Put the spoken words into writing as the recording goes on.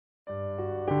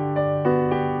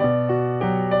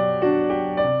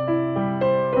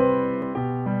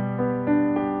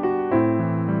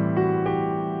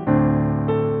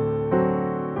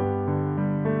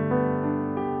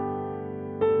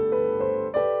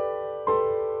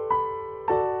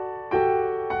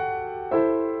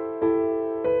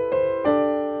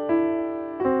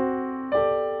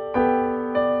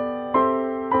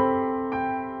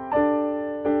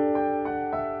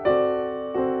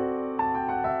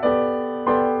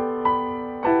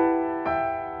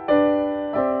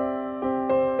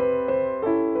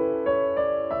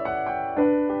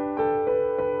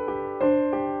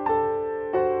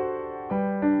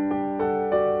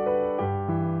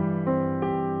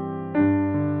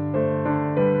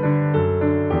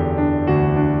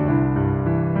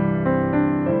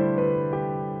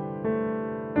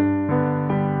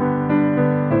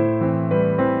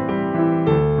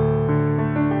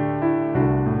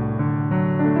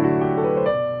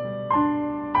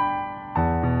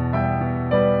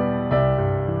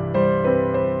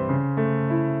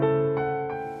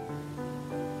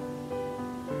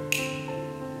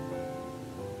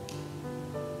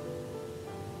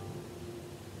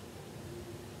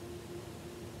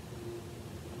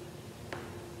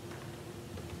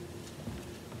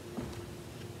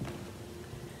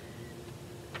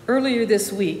Earlier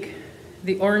this week,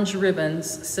 the orange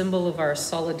ribbons, symbol of our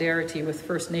solidarity with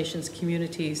First Nations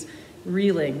communities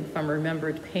reeling from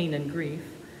remembered pain and grief,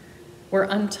 were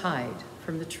untied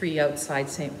from the tree outside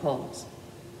St. Paul's.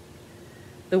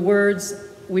 The words,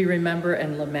 "We remember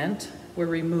and lament," were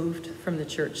removed from the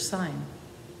church sign.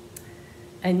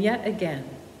 And yet again,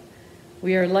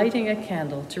 we are lighting a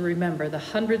candle to remember the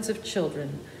hundreds of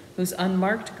children whose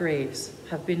unmarked graves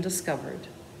have been discovered,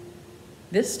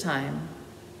 this time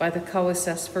by the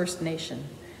Cowessess First Nation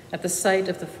at the site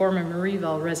of the former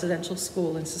Marieville Residential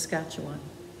School in Saskatchewan.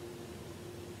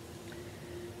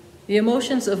 The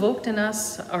emotions evoked in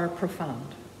us are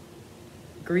profound: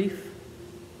 grief,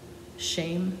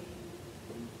 shame,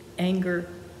 anger,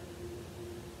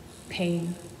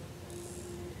 pain.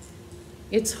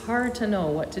 It's hard to know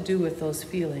what to do with those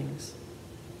feelings.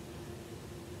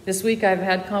 This week I've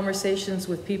had conversations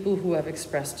with people who have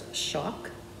expressed shock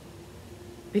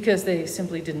because they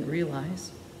simply didn't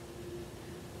realize,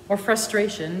 or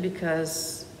frustration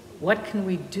because what can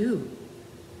we do?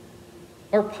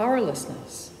 Or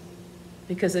powerlessness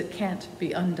because it can't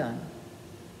be undone.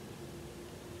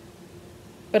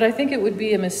 But I think it would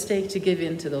be a mistake to give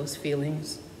in to those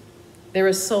feelings. There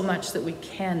is so much that we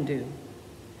can do.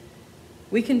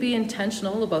 We can be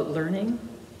intentional about learning,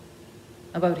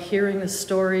 about hearing the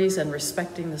stories and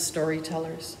respecting the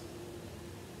storytellers.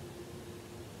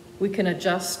 We can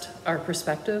adjust our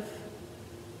perspective,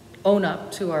 own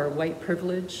up to our white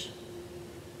privilege,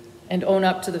 and own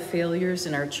up to the failures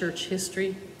in our church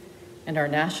history and our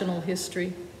national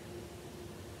history.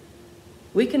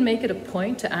 We can make it a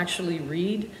point to actually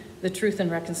read the Truth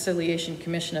and Reconciliation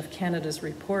Commission of Canada's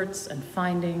reports and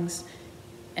findings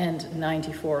and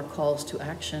 94 calls to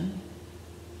action.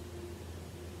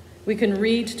 We can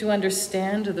read to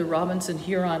understand the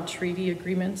Robinson-Huron Treaty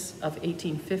Agreements of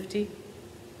 1850,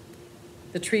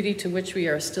 the treaty to which we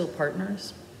are still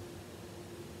partners.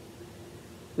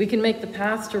 We can make the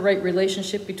path to right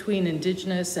relationship between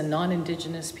Indigenous and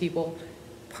non-Indigenous people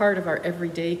part of our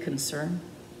everyday concern.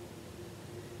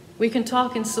 We can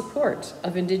talk in support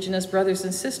of Indigenous brothers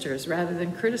and sisters rather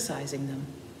than criticizing them.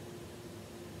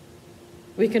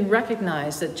 We can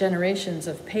recognize that generations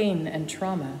of pain and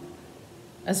trauma,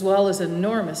 as well as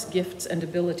enormous gifts and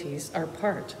abilities, are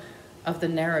part of the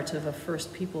narrative of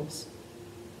First Peoples.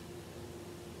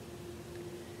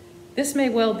 This may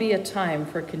well be a time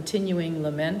for continuing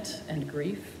lament and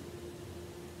grief.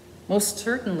 Most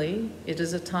certainly, it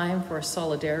is a time for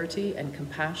solidarity and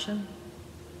compassion.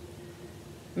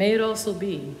 May it also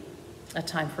be a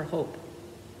time for hope,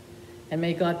 and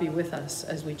may God be with us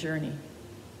as we journey.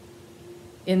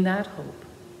 In that hope,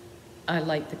 I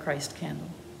light the Christ candle.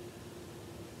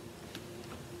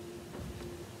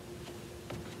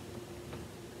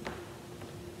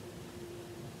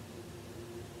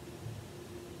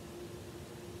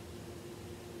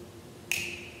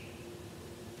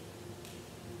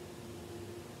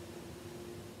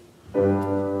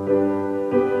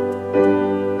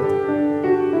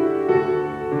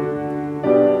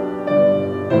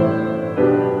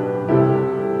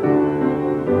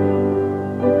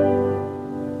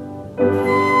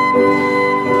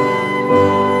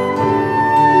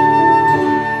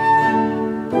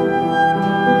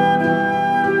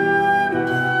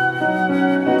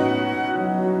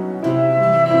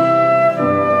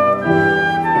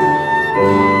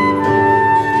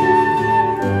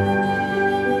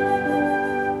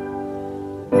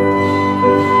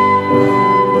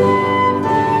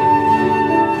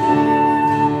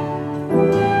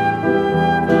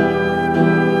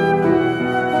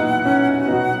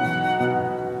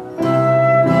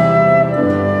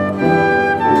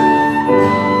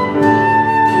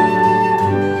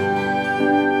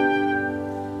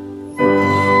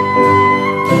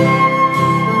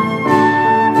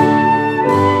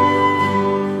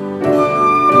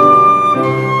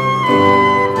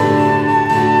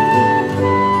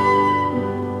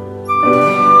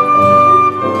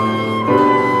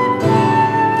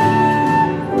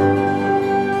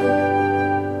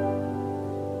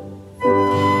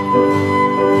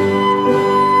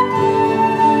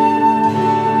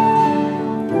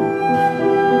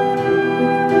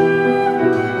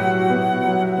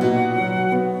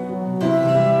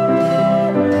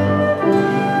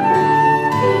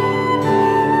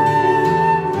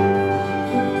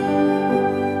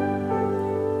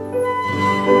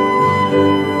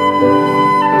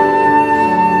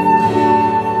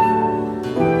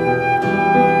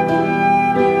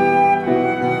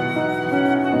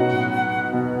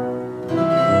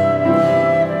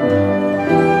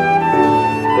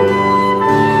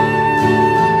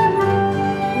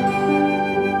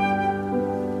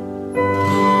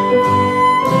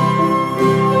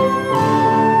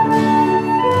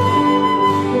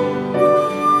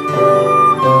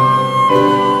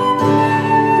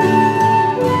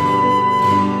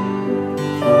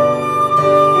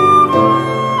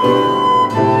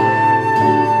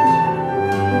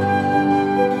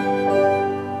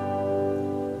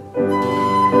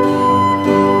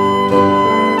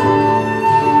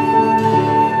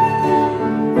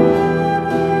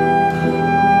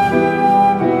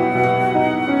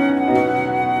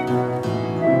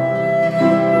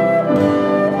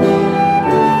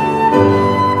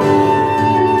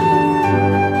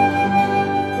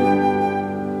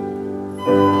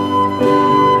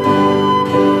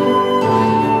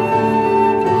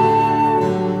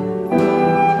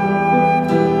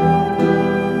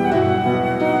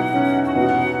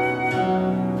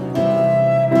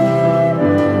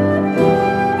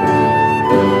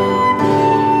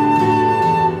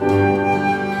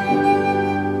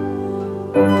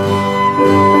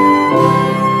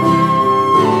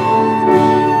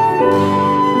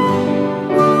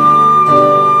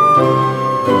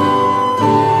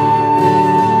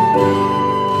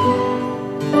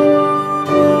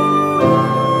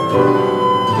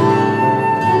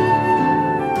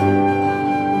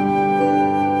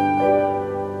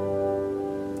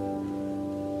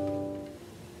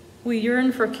 We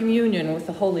yearn for communion with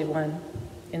the Holy One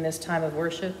in this time of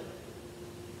worship.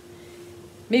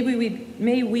 May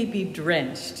we be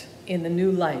drenched in the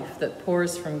new life that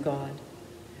pours from God.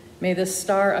 May the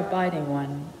star abiding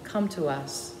one come to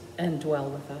us and dwell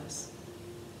with us.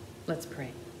 Let's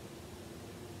pray.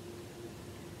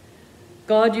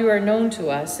 God, you are known to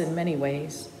us in many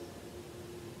ways.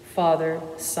 Father,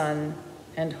 Son,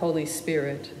 and Holy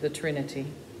Spirit, the Trinity.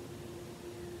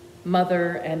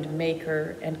 Mother and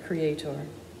Maker and Creator.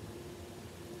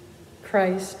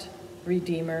 Christ,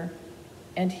 Redeemer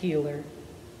and Healer.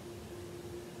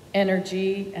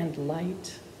 Energy and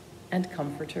light and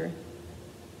Comforter.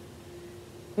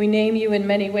 We name you in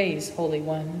many ways, Holy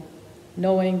One,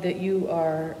 knowing that you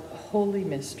are holy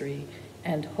mystery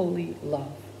and holy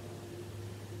love.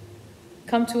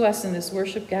 Come to us in this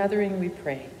worship gathering, we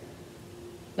pray.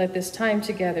 Let this time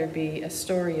together be a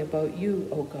story about you,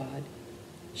 O God,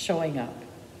 showing up.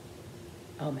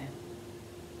 Amen.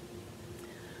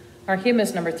 Our hymn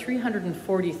is number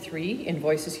 343 in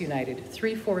Voices United,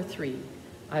 343.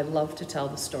 I love to tell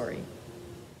the story.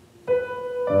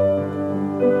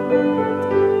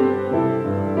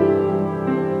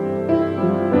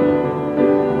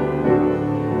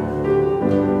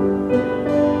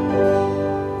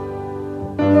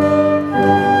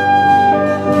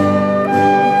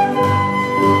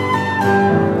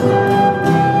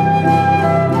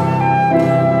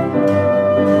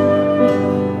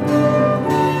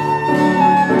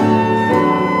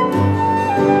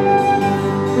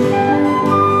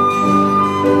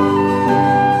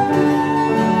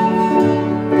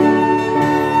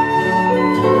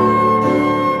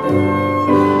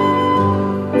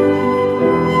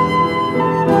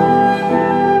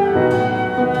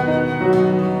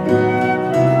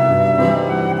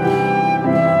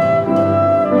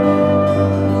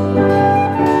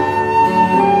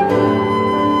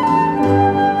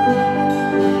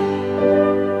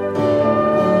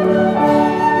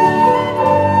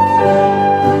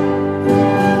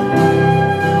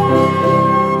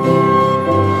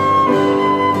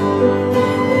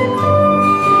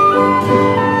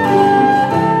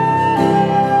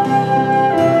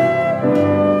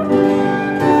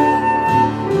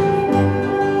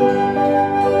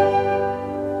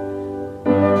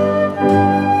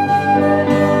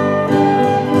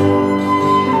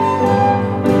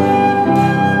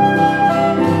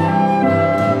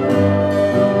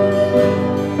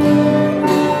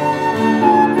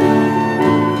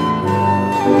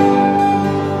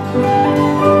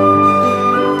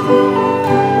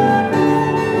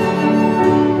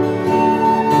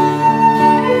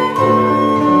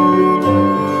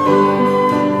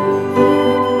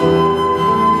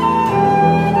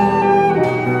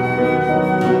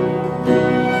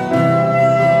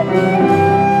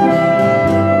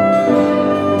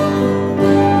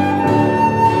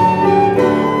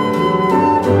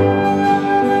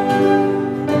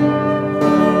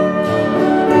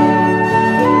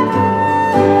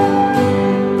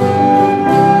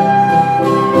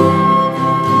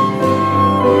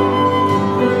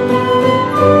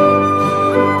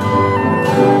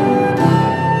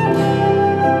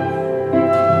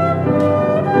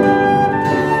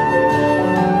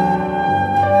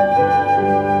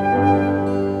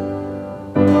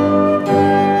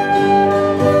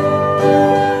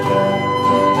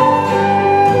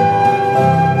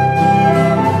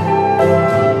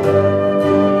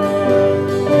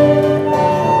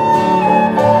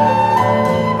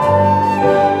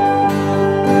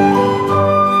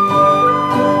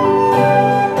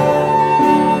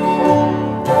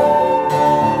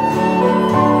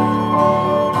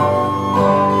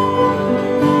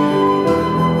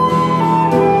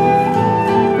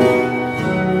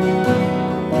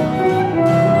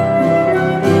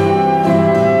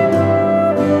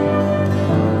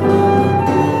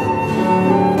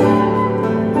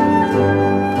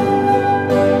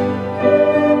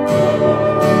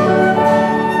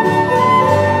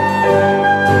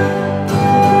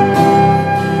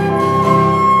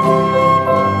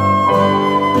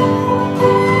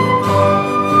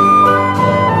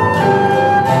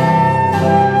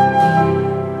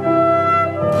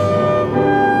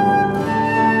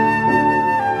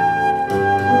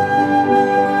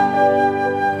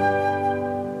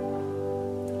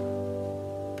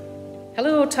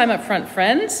 Time up front,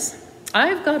 friends.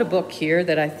 I've got a book here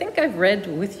that I think I've read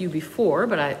with you before,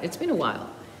 but it's been a while.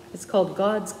 It's called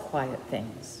God's Quiet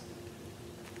Things.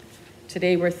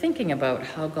 Today we're thinking about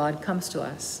how God comes to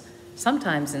us,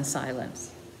 sometimes in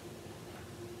silence.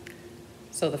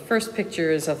 So the first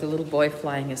picture is of the little boy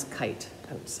flying his kite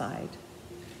outside,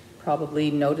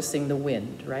 probably noticing the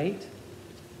wind, right?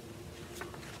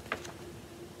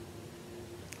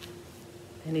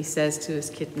 And he says to his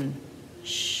kitten,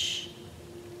 "Shh,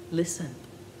 listen."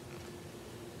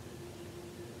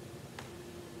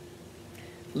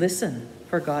 Listen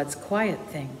for God's quiet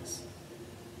things,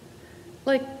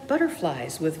 like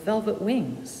butterflies with velvet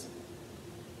wings,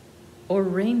 or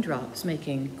raindrops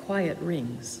making quiet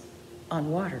rings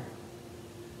on water.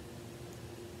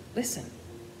 Listen,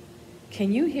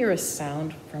 can you hear a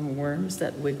sound from worms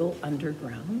that wiggle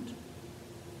underground?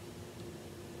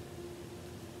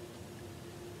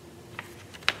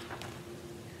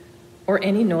 Or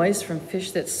any noise from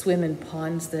fish that swim in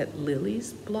ponds that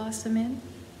lilies blossom in?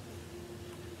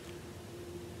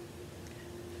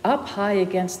 Up high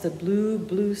against the blue,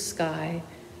 blue sky,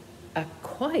 a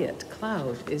quiet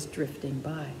cloud is drifting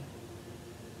by.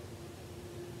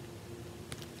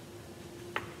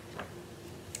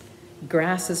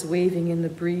 Grass is waving in the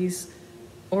breeze,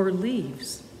 or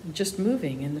leaves just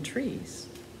moving in the trees.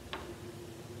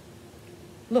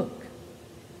 Look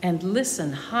and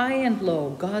listen high and low.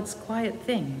 God's quiet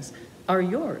things are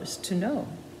yours to know.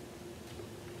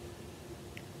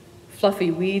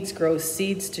 Fluffy weeds grow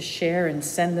seeds to share and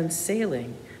send them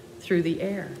sailing through the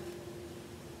air.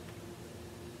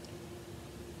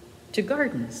 To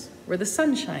gardens where the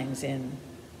sun shines in,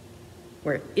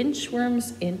 where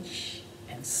inchworms inch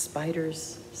and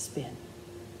spiders spin.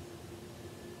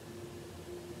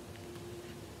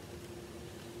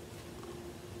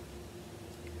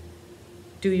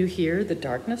 Do you hear the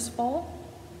darkness fall?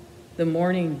 The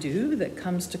morning dew that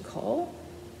comes to call?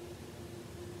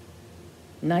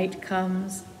 Night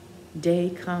comes, day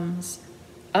comes,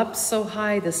 up so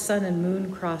high the sun and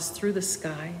moon cross through the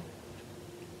sky.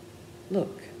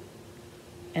 Look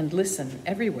and listen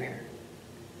everywhere.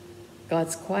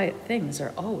 God's quiet things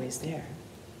are always there.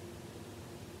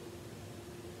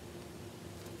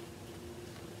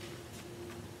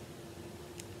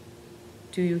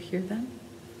 Do you hear them?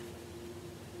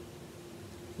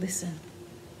 Listen.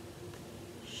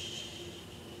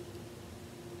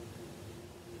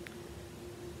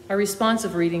 Our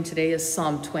responsive reading today is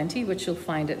Psalm 20, which you'll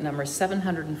find at number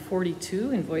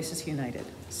 742 in Voices United.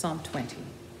 Psalm 20.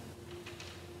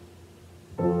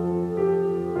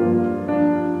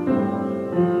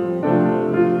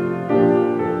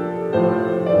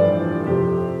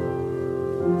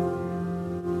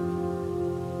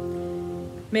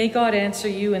 May God answer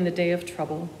you in the day of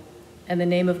trouble, and the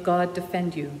name of God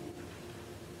defend you.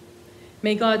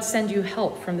 May God send you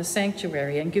help from the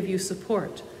sanctuary and give you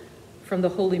support from the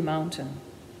holy mountain.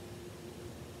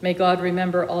 May God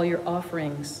remember all your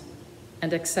offerings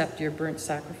and accept your burnt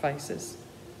sacrifices.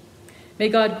 May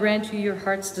God grant you your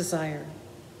heart's desire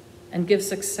and give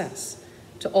success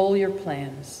to all your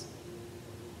plans.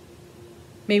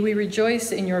 May we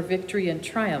rejoice in your victory and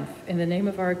triumph in the name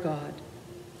of our God.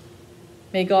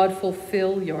 May God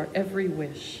fulfill your every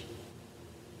wish.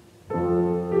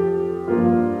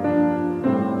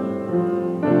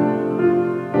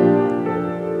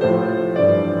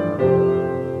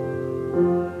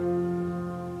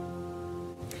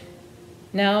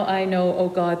 Now I know, O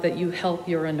God, that you help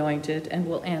your anointed and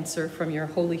will answer from your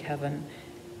holy heaven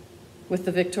with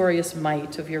the victorious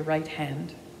might of your right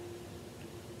hand.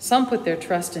 Some put their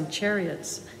trust in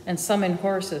chariots and some in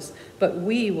horses, but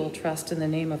we will trust in the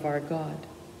name of our God.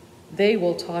 They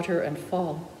will totter and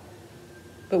fall,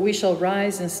 but we shall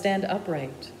rise and stand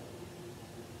upright.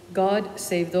 God,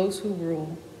 save those who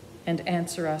rule and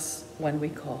answer us when we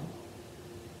call.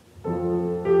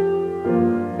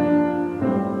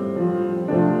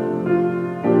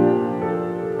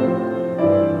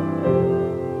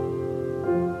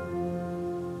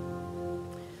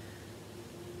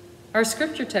 Our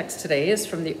scripture text today is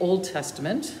from the Old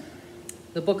Testament,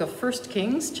 the book of 1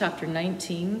 Kings, chapter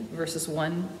 19, verses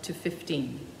 1 to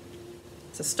 15.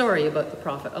 It's a story about the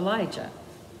prophet Elijah.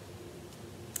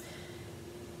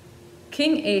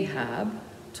 King Ahab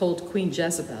told Queen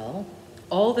Jezebel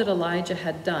all that Elijah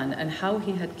had done and how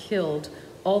he had killed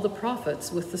all the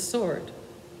prophets with the sword.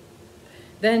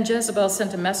 Then Jezebel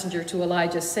sent a messenger to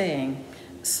Elijah saying,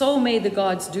 "So may the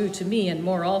gods do to me and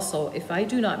more also, if I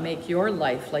do not make your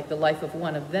life like the life of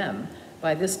one of them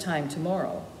by this time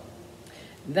tomorrow."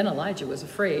 Then Elijah was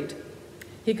afraid.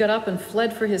 He got up and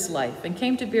fled for his life and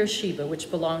came to Beersheba, which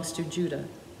belongs to Judah.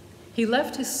 He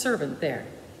left his servant there.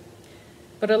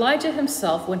 But Elijah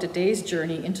himself went a day's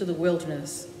journey into the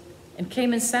wilderness and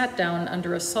came and sat down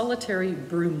under a solitary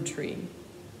broom tree.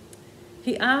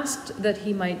 He asked that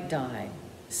he might die,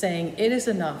 saying, "It is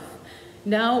enough.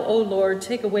 Now, O Lord,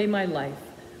 take away my life,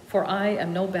 for I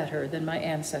am no better than my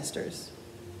ancestors."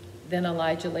 Then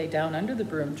Elijah lay down under the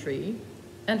broom tree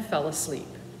and fell asleep.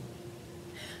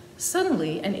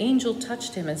 Suddenly, an angel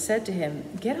touched him and said to him,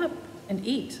 "Get up and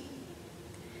eat."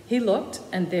 He looked,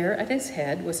 and there at his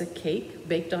head was a cake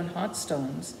baked on hot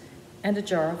stones and a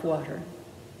jar of water.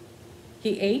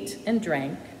 He ate and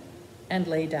drank and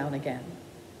lay down again.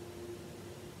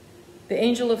 The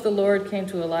angel of the Lord came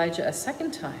to Elijah a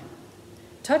second time,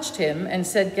 touched him, and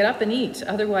said, "Get up and eat,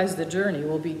 otherwise the journey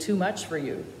will be too much for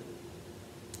you."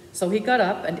 So he got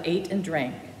up and ate and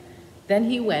drank. Then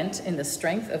he went in the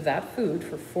strength of that food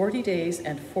for 40 days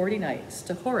and 40 nights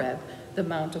to Horeb, the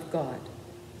mount of God.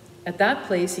 At that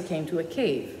place he came to a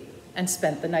cave and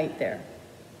spent the night there.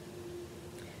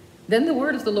 Then the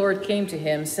word of the Lord came to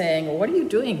him, saying, "What are you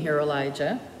doing here,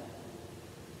 Elijah?"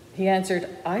 He answered,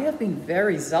 "I have been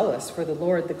very zealous for the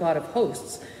Lord, the God of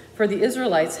hosts, for the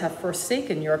Israelites have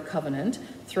forsaken your covenant,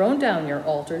 thrown down your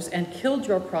altars, and killed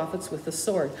your prophets with the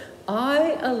sword.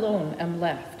 I alone am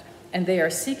left, and they are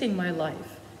seeking my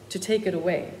life to take it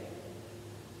away."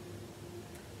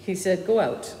 He said, "Go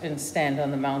out and stand on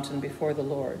the mountain before the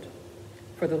Lord,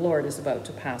 for the Lord is about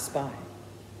to pass by."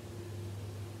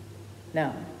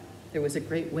 Now, there was a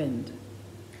great wind,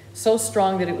 so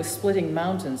strong that it was splitting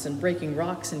mountains and breaking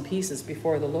rocks in pieces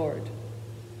before the Lord.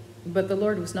 But the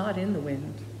Lord was not in the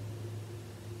wind.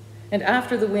 And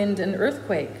after the wind, an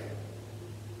earthquake.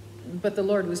 But the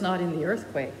Lord was not in the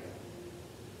earthquake.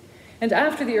 And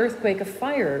after the earthquake, a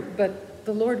fire. But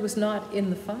the Lord was not in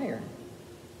the fire.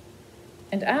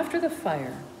 And after the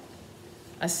fire,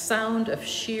 a sound of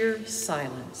sheer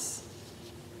silence.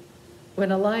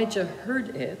 When Elijah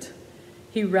heard it,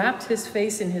 he wrapped his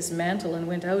face in his mantle and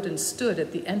went out and stood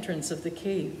at the entrance of the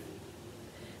cave.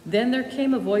 Then there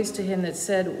came a voice to him that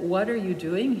said, "What are you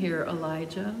doing here,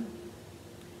 Elijah?"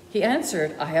 He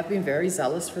answered, "I have been very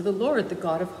zealous for the Lord, the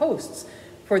God of hosts,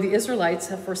 for the Israelites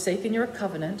have forsaken your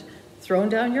covenant, thrown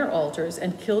down your altars,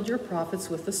 and killed your prophets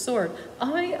with the sword.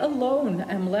 I alone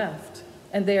am left,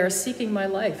 and they are seeking my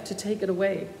life to take it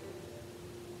away."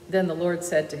 Then the Lord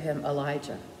said to him,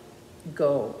 "Elijah,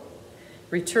 go,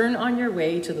 return on your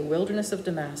way to the wilderness of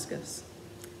Damascus.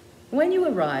 When you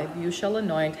arrive, you shall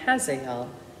anoint Hazael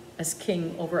as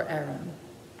king over Aram."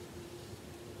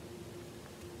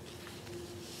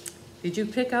 Did you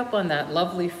pick up on that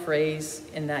lovely phrase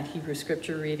in that Hebrew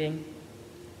scripture reading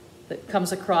that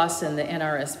comes across in the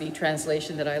NRSV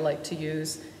translation that I like to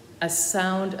use? A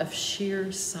sound of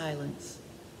sheer silence.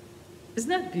 Isn't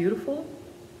that beautiful?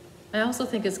 I also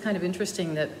think it's kind of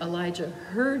interesting that Elijah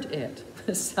heard it,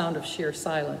 the sound of sheer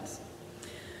silence.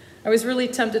 I was really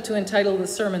tempted to entitle the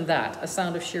sermon that, "A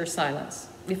Sound of Sheer Silence,"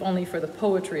 if only for the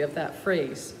poetry of that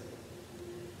phrase.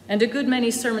 And a good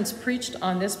many sermons preached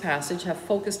on this passage have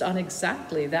focused on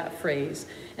exactly that phrase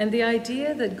and the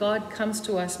idea that God comes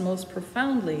to us most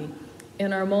profoundly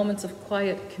in our moments of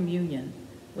quiet communion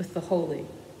with the holy.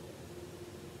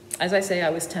 As I say, I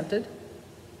was tempted.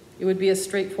 It would be a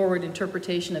straightforward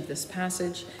interpretation of this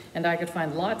passage, and I could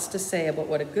find lots to say about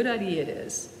what a good idea it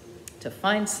is to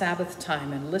find Sabbath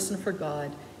time and listen for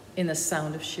God in the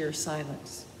sound of sheer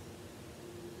silence.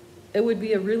 It would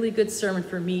be a really good sermon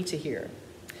for me to hear,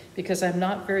 because I'm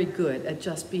not very good at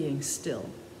just being still,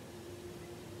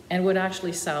 and would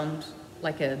actually sound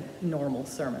like a normal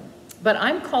sermon. But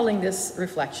I'm calling this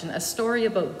reflection a story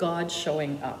about God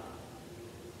showing up.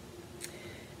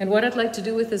 And what I'd like to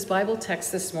do with this Bible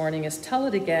text this morning is tell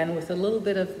it again with a little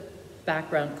bit of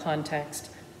background context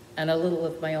and a little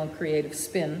of my own creative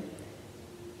spin,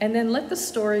 and then let the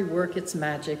story work its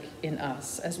magic in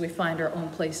us as we find our own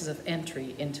places of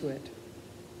entry into it.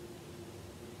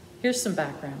 Here's some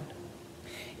background.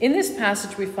 In this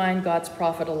passage, we find God's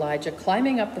prophet Elijah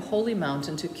climbing up the holy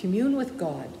mountain to commune with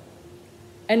God.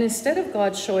 And instead of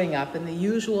God showing up in the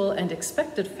usual and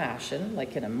expected fashion,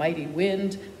 like in a mighty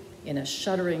wind, in a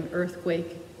shuddering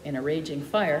earthquake, in a raging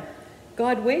fire,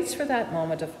 God waits for that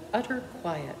moment of utter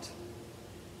quiet.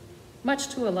 Much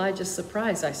to Elijah's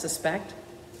surprise, I suspect,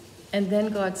 and then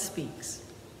God speaks.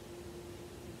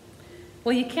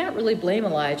 Well, you can't really blame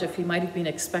Elijah if he might have been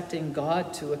expecting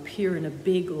God to appear in a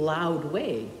big, loud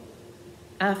way.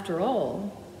 After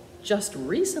all, just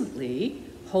recently,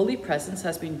 holy presence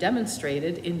has been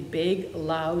demonstrated in big,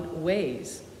 loud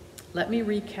ways. Let me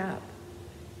recap.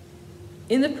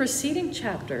 In the preceding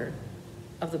chapter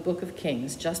of the book of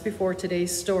Kings, just before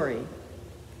today's story,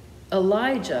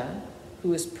 Elijah,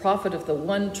 who is prophet of the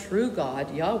one true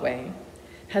God, Yahweh,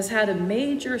 has had a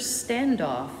major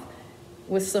standoff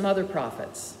with some other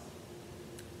prophets,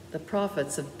 the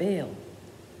prophets of Baal.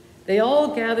 They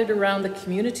all gathered around the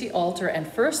community altar,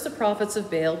 and first the prophets of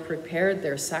Baal prepared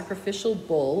their sacrificial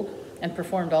bull and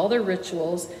performed all their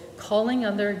rituals, calling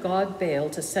on their god Baal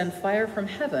to send fire from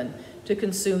heaven to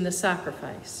consume the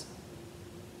sacrifice.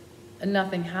 And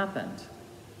nothing happened.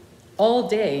 All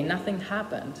day, nothing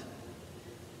happened.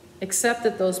 except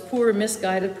that those poor,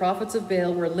 misguided prophets of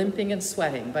Baal were limping and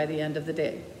sweating by the end of the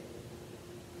day.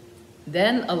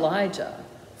 Then Elijah,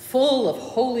 full of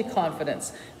holy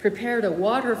confidence, prepared a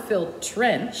water-filled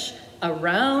trench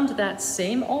around that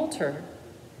same altar,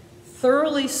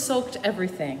 thoroughly soaked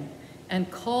everything,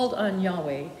 and called on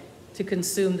Yahweh to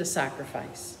consume the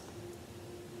sacrifice.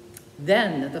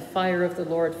 Then the fire of the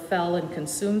Lord fell and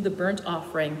consumed the burnt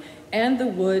offering and the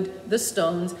wood, the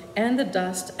stones, and the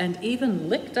dust, and even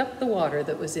licked up the water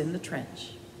that was in the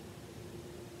trench.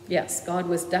 Yes, God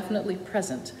was definitely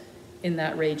present in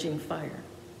that raging fire.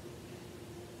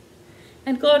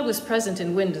 And God was present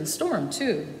in wind and storm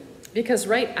too, because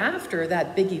right after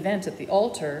that big event at the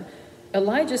altar,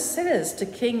 Elijah says to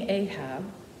King Ahab,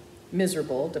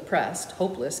 miserable, depressed,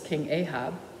 hopeless King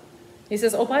Ahab, he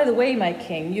says, "Oh, by the way, my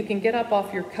king, you can get up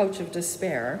off your couch of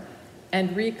despair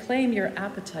and reclaim your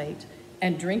appetite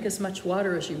and drink as much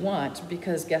water as you want,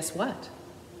 because guess what?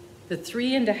 The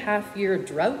 3.5-year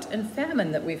drought and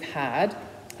famine that we've had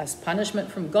as punishment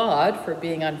from God for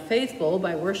being unfaithful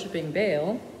by worshiping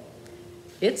Baal,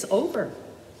 it's over.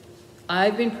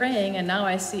 I've been praying, and now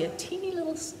I see a teeny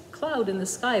little cloud in the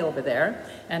sky over there,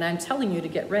 and I'm telling you to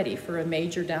get ready for a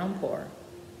major downpour."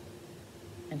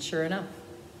 And sure enough,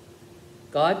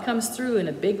 God comes through in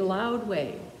a big, loud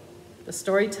way. The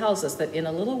story tells us that in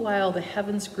a little while the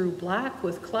heavens grew black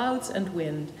with clouds and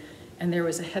wind, and there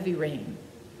was a heavy rain.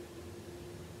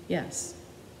 Yes,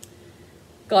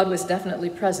 God was definitely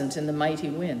present in the mighty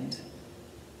wind.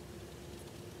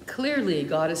 Clearly,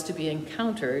 God is to be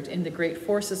encountered in the great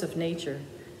forces of nature,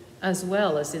 as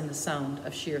well as in the sound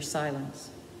of sheer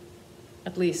silence.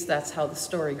 At least that's how the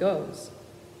story goes.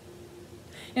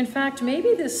 In fact,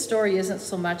 maybe this story isn't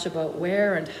so much about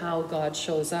where and how God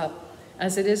shows up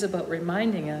as it is about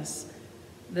reminding us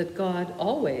that God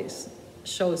always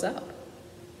shows up,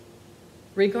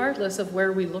 regardless of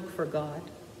where we look for God,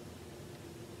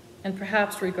 and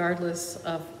perhaps regardless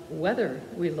of whether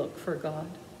we look for God.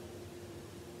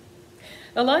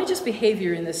 Elijah's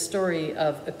behavior in this story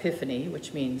of Epiphany,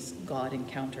 which means God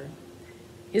encounter,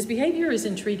 his behavior is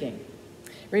intriguing.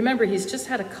 Remember, he's just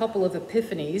had a couple of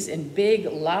epiphanies in big,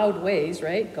 loud ways,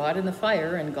 right? God in the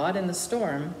fire and God in the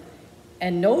storm.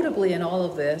 And notably in all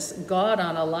of this, God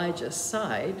on Elijah's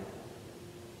side.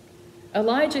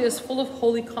 Elijah is full of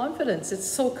holy confidence. It's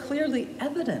so clearly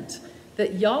evident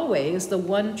that Yahweh is the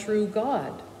one true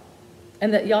God,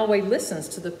 and that Yahweh listens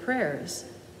to the prayers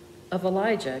of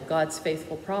Elijah, God's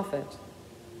faithful prophet.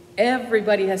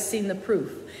 Everybody has seen the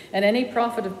proof, and any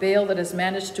prophet of Baal that has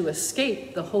managed to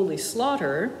escape the holy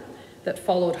slaughter that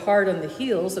followed hard on the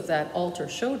heels of that altar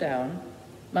showdown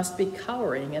must be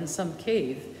cowering in some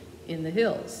cave in the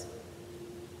hills.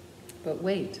 But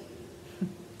wait,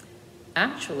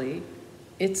 actually,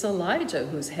 it's Elijah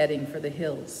who's heading for the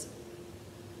hills.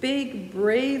 Big,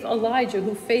 brave Elijah,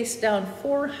 who faced down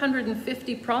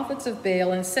 450 prophets of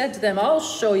Baal and said to them, "I'll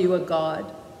show you a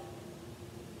God."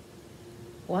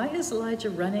 Why is Elijah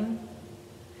running?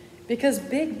 Because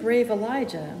big, brave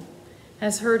Elijah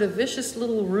has heard a vicious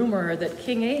little rumor that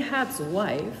King Ahab's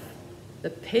wife, the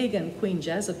pagan Queen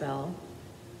Jezebel,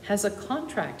 has a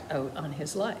contract out on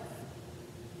his life.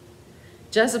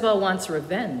 Jezebel wants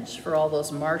revenge for all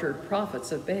those martyred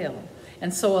prophets of Baal,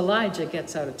 and so Elijah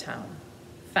gets out of town,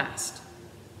 fast.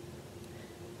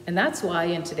 And that's why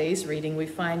in today's reading we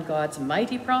find God's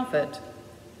mighty prophet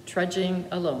trudging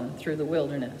alone through the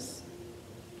wilderness.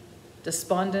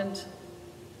 Despondent,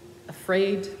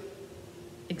 afraid,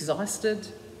 exhausted,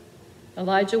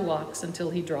 Elijah walks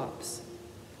until he drops.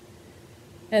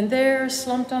 And there,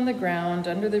 slumped on the ground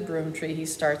under the broom tree, he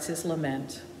starts his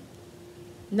lament.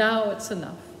 "Now it's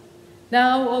enough.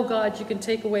 Now, oh God, you can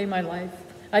take away my life.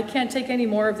 I can't take any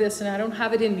more of this, and I don't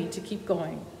have it in me to keep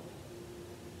going."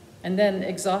 And then,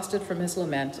 exhausted from his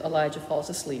lament, Elijah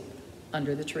falls asleep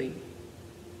under the tree.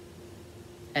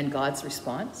 And God's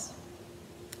response?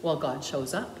 Well, God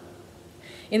shows up.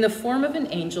 In the form of an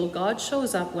angel, God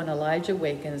shows up when Elijah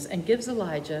wakens and gives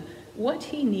Elijah what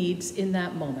he needs in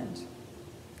that moment: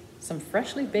 some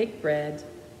freshly baked bread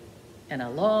and a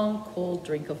long, cold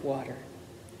drink of water.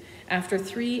 After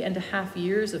 3.5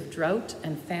 years of drought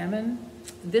and famine,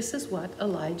 this is what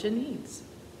Elijah needs.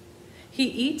 He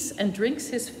eats and drinks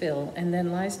his fill and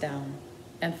then lies down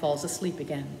and falls asleep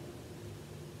again.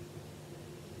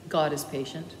 God is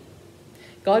patient.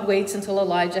 God waits until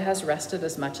Elijah has rested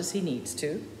as much as he needs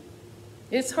to.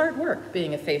 It's hard work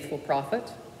being a faithful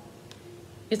prophet.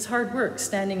 It's hard work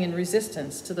standing in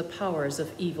resistance to the powers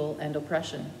of evil and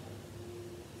oppression.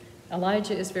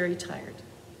 Elijah is very tired,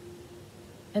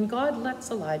 and God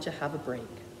lets Elijah have a break.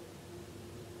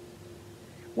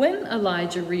 When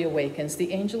Elijah reawakens,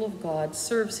 the angel of God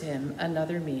serves him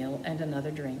another meal and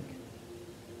another drink.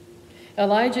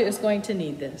 Elijah is going to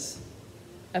need this.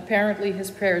 Apparently,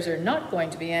 his prayers are not going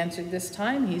to be answered this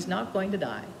time. He's not going to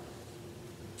die.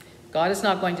 God is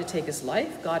not going to take his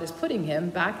life. God is putting him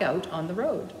back out on the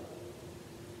road.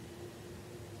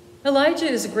 Elijah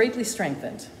is greatly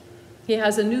strengthened. He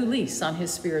has a new lease on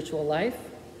his spiritual life.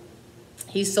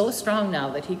 He's so strong now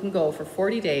that he can go for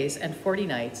 40 days and 40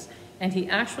 nights, and he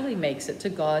actually makes it to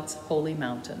God's holy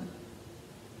mountain.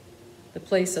 The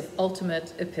place of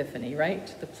ultimate epiphany,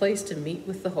 right? The place to meet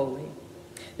with the holy.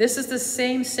 This is the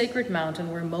same sacred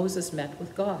mountain where Moses met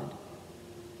with God.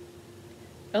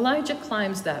 Elijah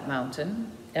climbs that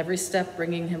mountain, every step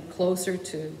bringing him closer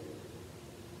to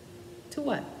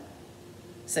what?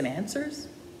 Some answers?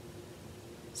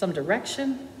 Some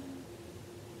direction?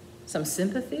 Some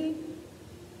sympathy?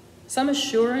 Some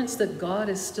assurance that God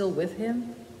is still with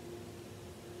him?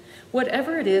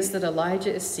 Whatever it is that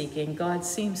Elijah is seeking, God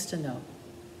seems to know.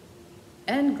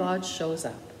 And God shows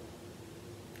up.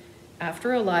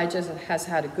 After Elijah has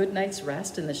had a good night's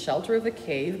rest in the shelter of a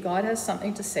cave, God has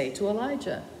something to say to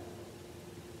Elijah.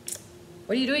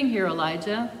 What are you doing here,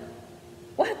 Elijah?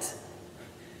 What?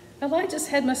 Elijah's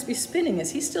head must be spinning.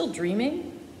 Is he still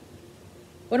dreaming?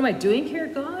 What am I doing here,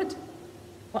 God?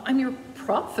 Well, I'm your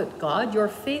prophet, God, your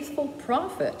faithful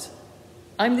prophet.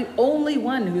 I'm the only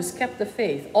one who's kept the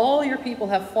faith. All your people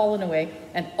have fallen away,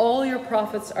 and all your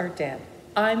prophets are dead.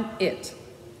 I'm it.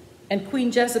 And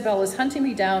Queen Jezebel is hunting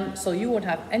me down, so you won't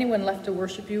have anyone left to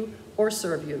worship you or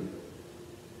serve you.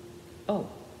 Oh.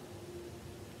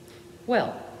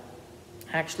 Well,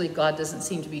 actually, God doesn't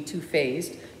seem to be too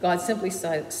fazed. God simply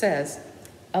says,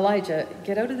 Elijah,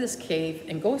 get out of this cave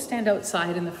and go stand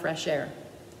outside in the fresh air.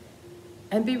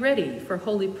 And be ready for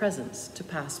holy presence to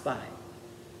pass by.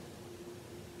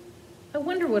 I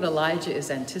wonder what Elijah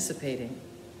is anticipating.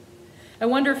 I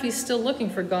wonder if he's still looking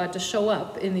for God to show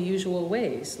up in the usual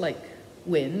ways, like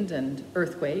wind and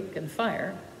earthquake and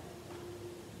fire.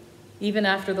 Even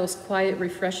after those quiet,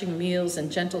 refreshing meals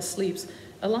and gentle sleeps,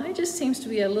 Elijah seems to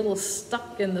be a little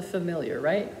stuck in the familiar,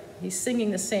 right? He's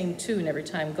singing the same tune every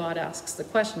time God asks the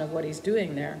question of what he's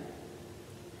doing there.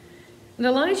 And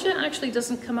Elijah actually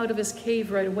doesn't come out of his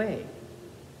cave right away.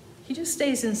 He just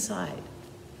stays inside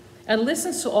and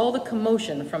listens to all the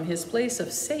commotion from his place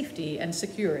of safety and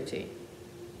security.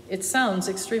 It sounds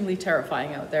extremely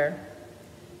terrifying out there.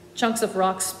 Chunks of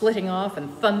rock splitting off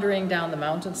and thundering down the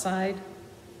mountainside.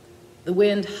 The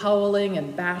wind howling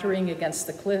and battering against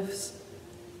the cliffs.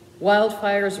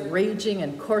 Wildfires raging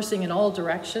and coursing in all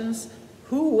directions.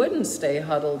 Who wouldn't stay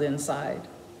huddled inside?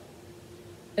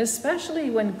 Especially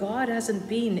when God hasn't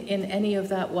been in any of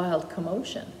that wild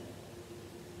commotion.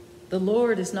 The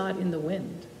Lord is not in the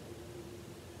wind.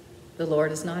 The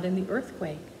Lord is not in the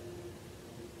earthquake.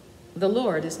 The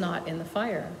Lord is not in the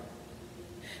fire.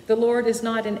 The Lord is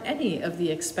not in any of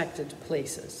the expected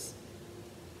places.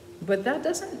 But that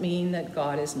doesn't mean that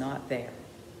God is not there.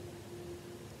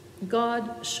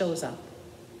 God shows up.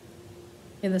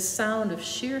 In the sound of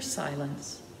sheer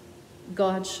silence,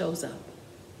 God shows up.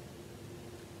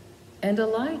 And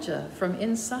Elijah, from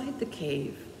inside the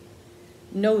cave,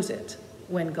 knows it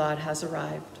when God has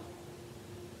arrived.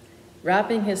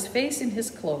 Wrapping his face in his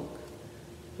cloak,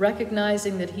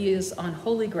 recognizing that he is on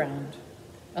holy ground,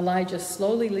 Elijah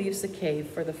slowly leaves the cave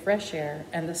for the fresh air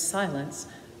and the silence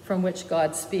from which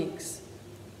God speaks.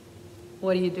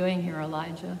 What are you doing here,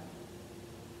 Elijah?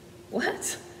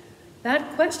 What?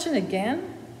 That question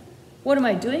again? What am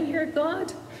I doing here,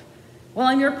 God? Well,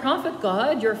 I'm your prophet,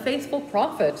 God, your faithful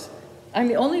prophet. I'm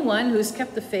the only one who's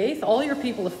kept the faith. All your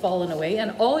people have fallen away,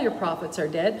 and all your prophets are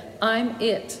dead. I'm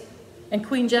it. And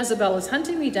Queen Jezebel is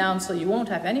hunting me down, so you won't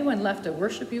have anyone left to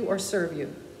worship you or serve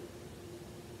you.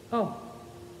 Oh.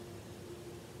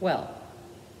 Well,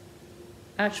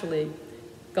 actually,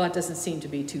 God doesn't seem to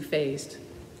be too fazed.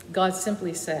 God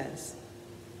simply says,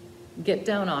 get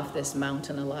down off this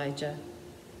mountain, Elijah.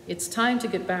 It's time to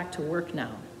get back to work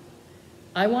now.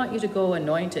 I want you to go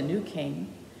anoint a new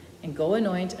king and go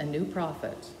anoint a new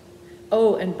prophet.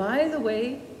 Oh, and by the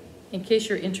way, in case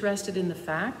you're interested in the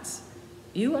facts,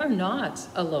 you are not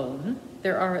alone.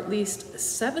 There are at least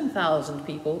 7,000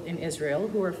 people in Israel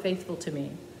who are faithful to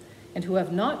me and who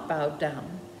have not bowed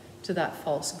down to that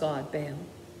false god Baal.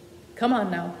 Come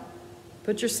on now,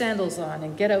 put your sandals on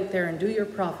and get out there and do your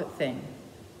prophet thing.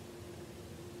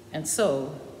 And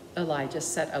so Elijah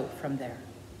set out from there.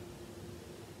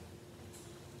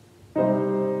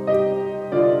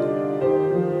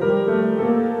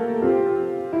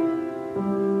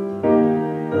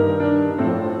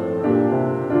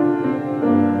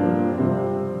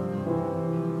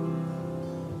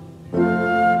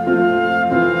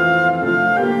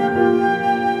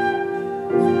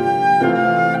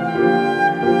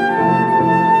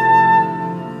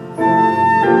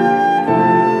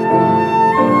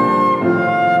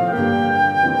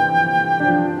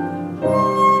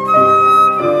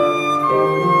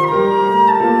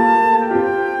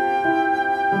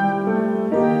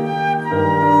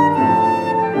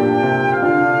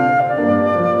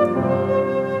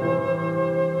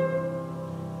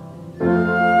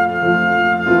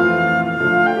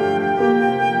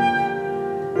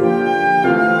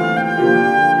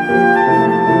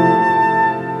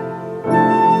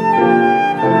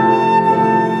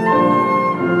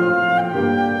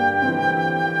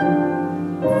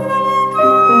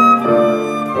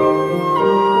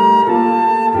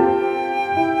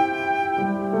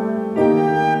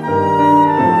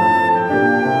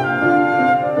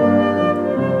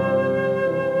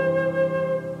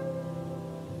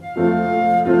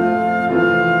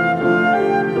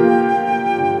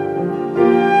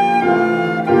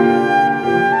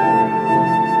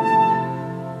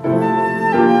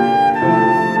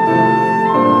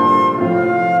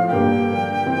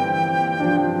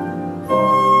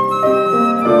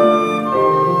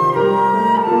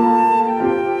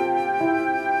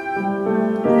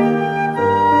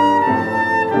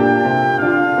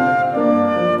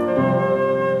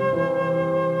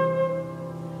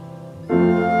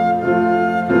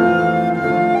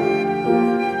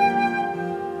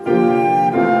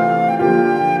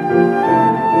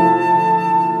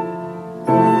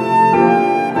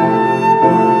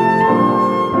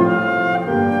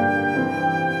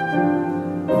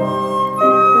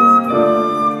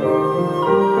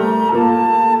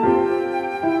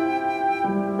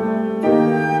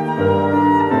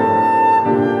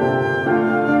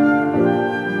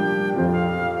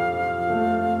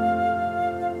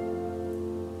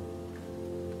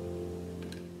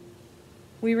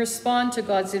 We respond to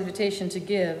God's invitation to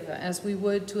give as we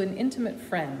would to an intimate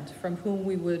friend from whom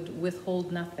we would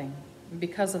withhold nothing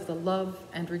because of the love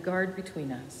and regard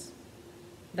between us.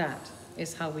 That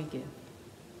is how we give.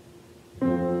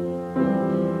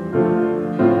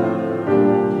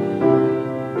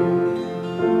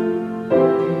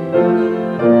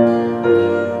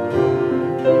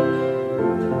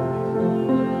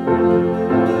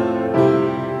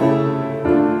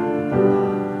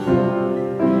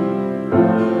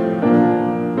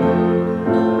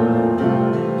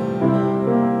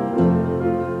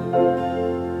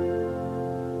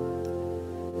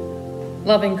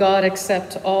 Loving God,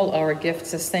 accept all our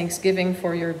gifts as thanksgiving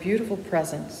for your beautiful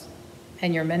presence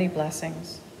and your many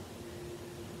blessings.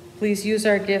 Please use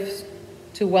our gifts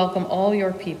to welcome all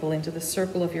your people into the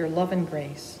circle of your love and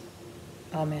grace.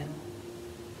 Amen.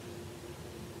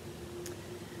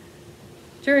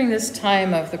 During this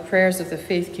time of the prayers of the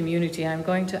faith community, I'm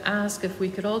going to ask if we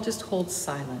could all just hold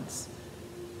silence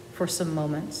for some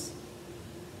moments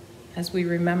as we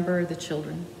remember the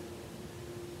children,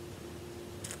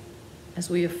 as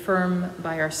we affirm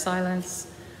by our silence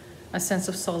a sense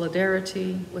of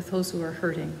solidarity with those who are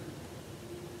hurting,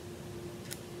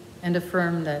 and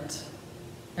affirm that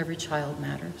every child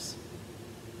matters.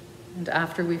 And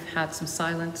after we've had some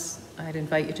silence, I'd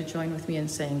invite you to join with me in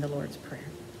saying the Lord's Prayer.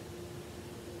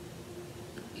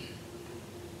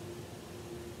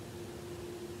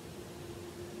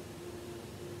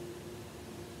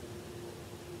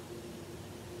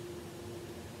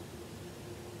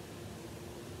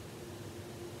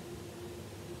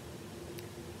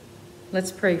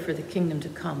 Let's pray for the kingdom to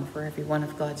come for every one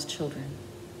of God's children.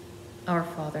 Our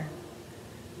Father,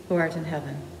 who art in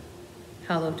heaven,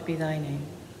 hallowed be thy name.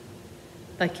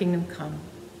 Thy kingdom come,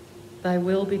 thy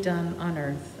will be done on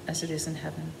earth as it is in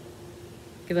heaven.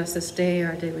 Give us this day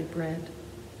our daily bread,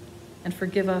 and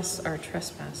forgive us our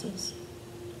trespasses,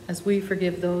 as we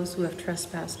forgive those who have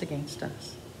trespassed against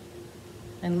us.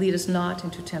 And lead us not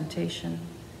into temptation,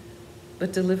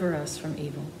 but deliver us from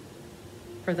evil.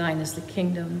 For thine is the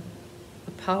kingdom,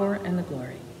 the power, and the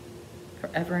glory,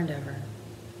 forever and ever.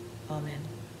 Amen.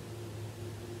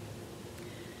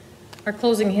 Our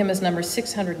closing hymn is number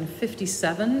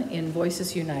 657 in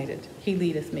Voices United. He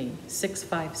Leadeth Me,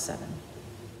 657.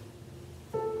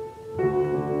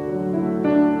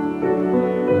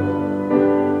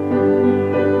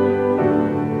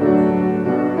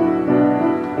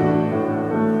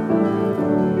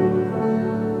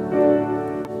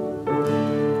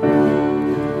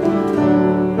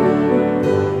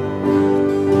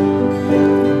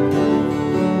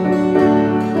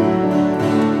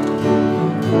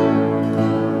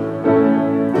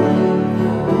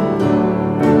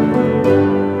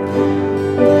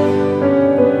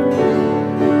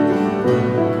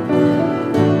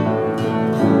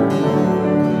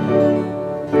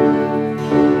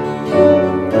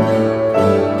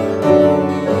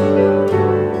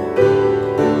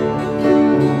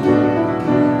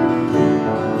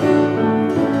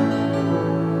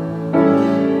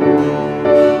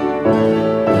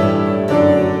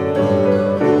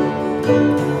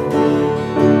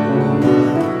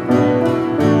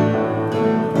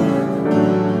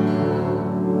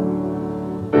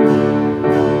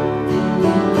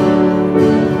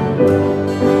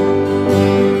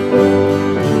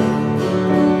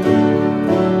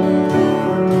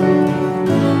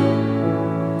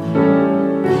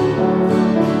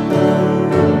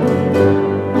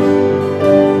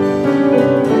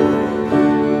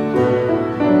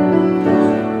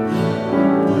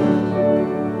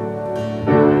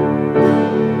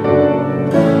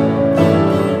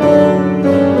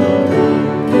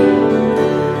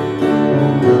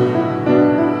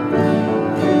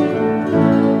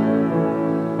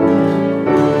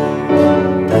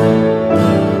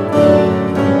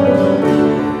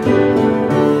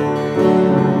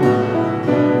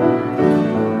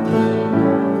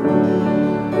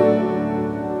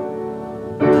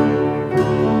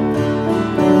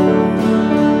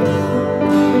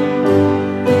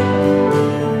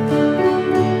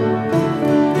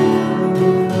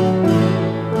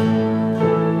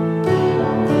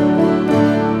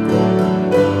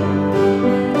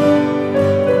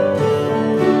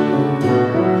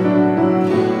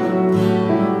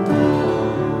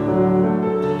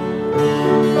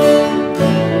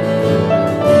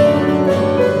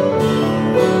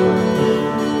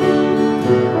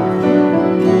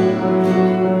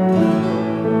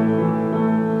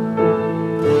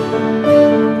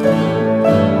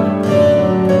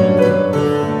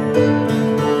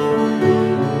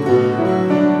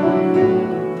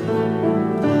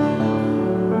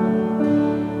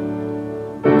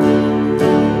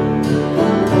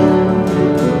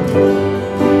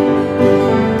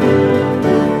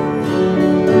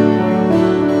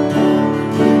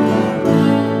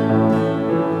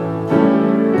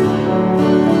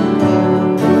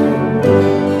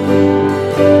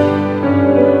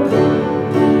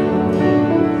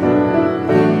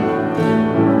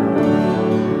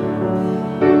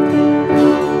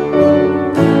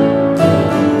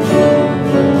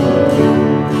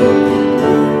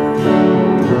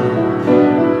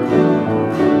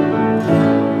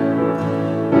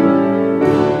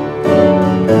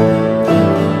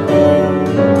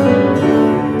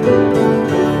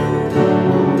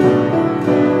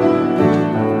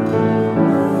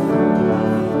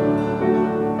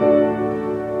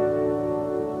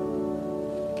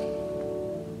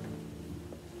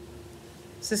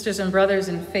 Sisters and brothers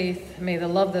in faith, may the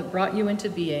love that brought you into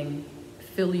being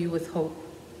fill you with hope.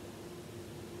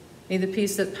 May the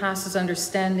peace that passes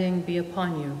understanding be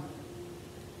upon you.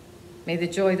 May the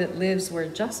joy that lives where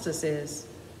justice is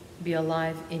be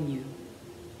alive in you.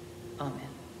 Amen.